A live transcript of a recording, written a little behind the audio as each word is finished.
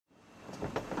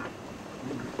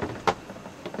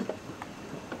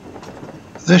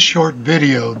This short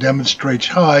video demonstrates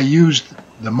how I used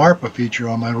the MARPA feature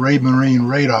on my Raymarine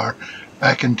radar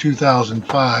back in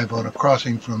 2005 on a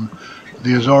crossing from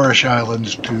the Azores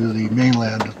Islands to the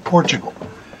mainland of Portugal.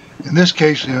 In this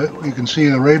case, you can see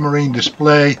the Raymarine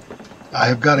display. I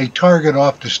have got a target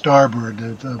off to starboard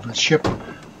of a ship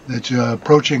that's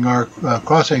approaching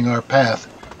crossing our path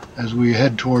as we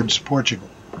head towards Portugal.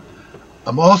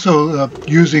 I'm also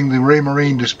using the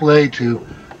Raymarine display to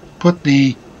put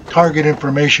the target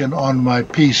information on my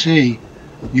PC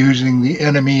using the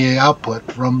NMEA output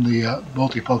from the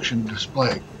multifunction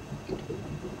display.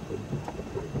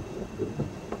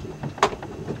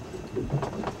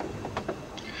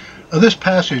 This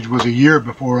passage was a year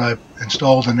before I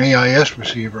installed an AIS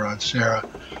receiver on Sarah,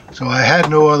 so I had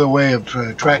no other way of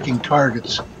tracking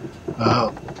targets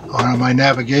on my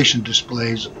navigation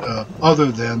displays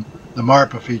other than the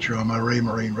MARPA feature on my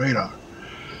Raymarine radar.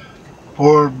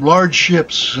 For large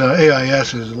ships,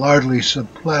 AIS has largely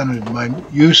supplanted my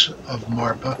use of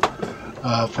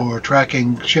MARPA for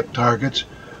tracking ship targets,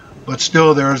 but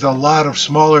still there's a lot of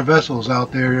smaller vessels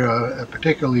out there,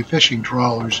 particularly fishing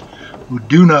trawlers, who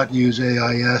do not use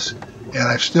AIS, and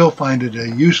I still find it a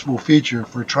useful feature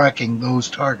for tracking those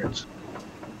targets.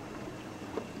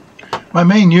 My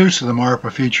main use of the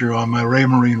MARPA feature on my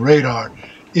Raymarine radar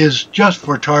is just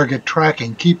for target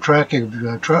tracking, keep track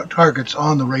of targets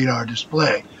on the radar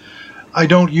display. I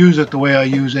don't use it the way I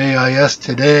use AIS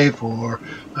today for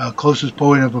closest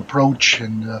point of approach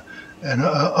and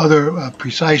other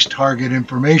precise target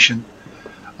information.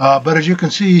 But as you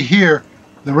can see here,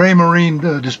 the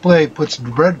Raymarine display puts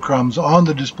breadcrumbs on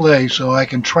the display so I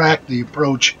can track the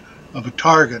approach of a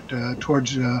target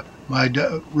towards my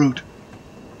route.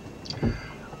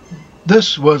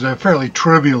 This was a fairly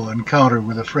trivial encounter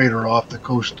with a freighter off the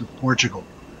coast of Portugal.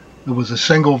 It was a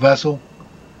single vessel,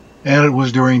 and it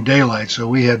was during daylight, so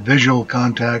we had visual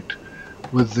contact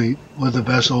with the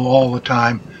vessel all the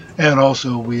time, and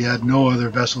also we had no other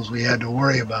vessels we had to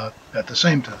worry about at the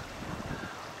same time.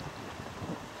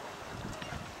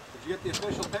 Did you get the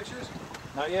official pictures?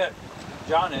 Not yet.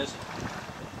 John is.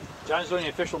 John's doing the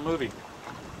official movie.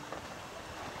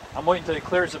 I'm waiting until he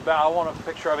clears the bow. I want a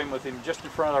picture of him with him just in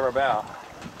front of our bow.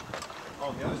 Oh,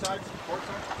 on the other side? Port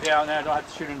side? Yeah, and then I don't have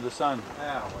to shoot into the sun.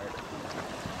 Yeah,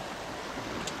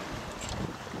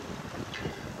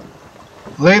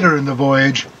 wait. Later in the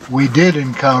voyage, we did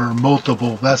encounter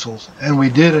multiple vessels, and we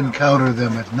did encounter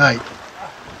them at night.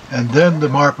 And then the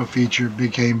MARPA feature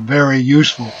became very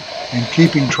useful in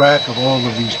keeping track of all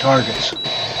of these targets.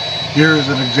 Here is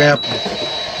an example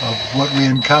of what we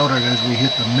encountered as we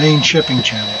hit the main shipping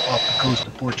channel off the coast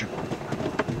of Portugal.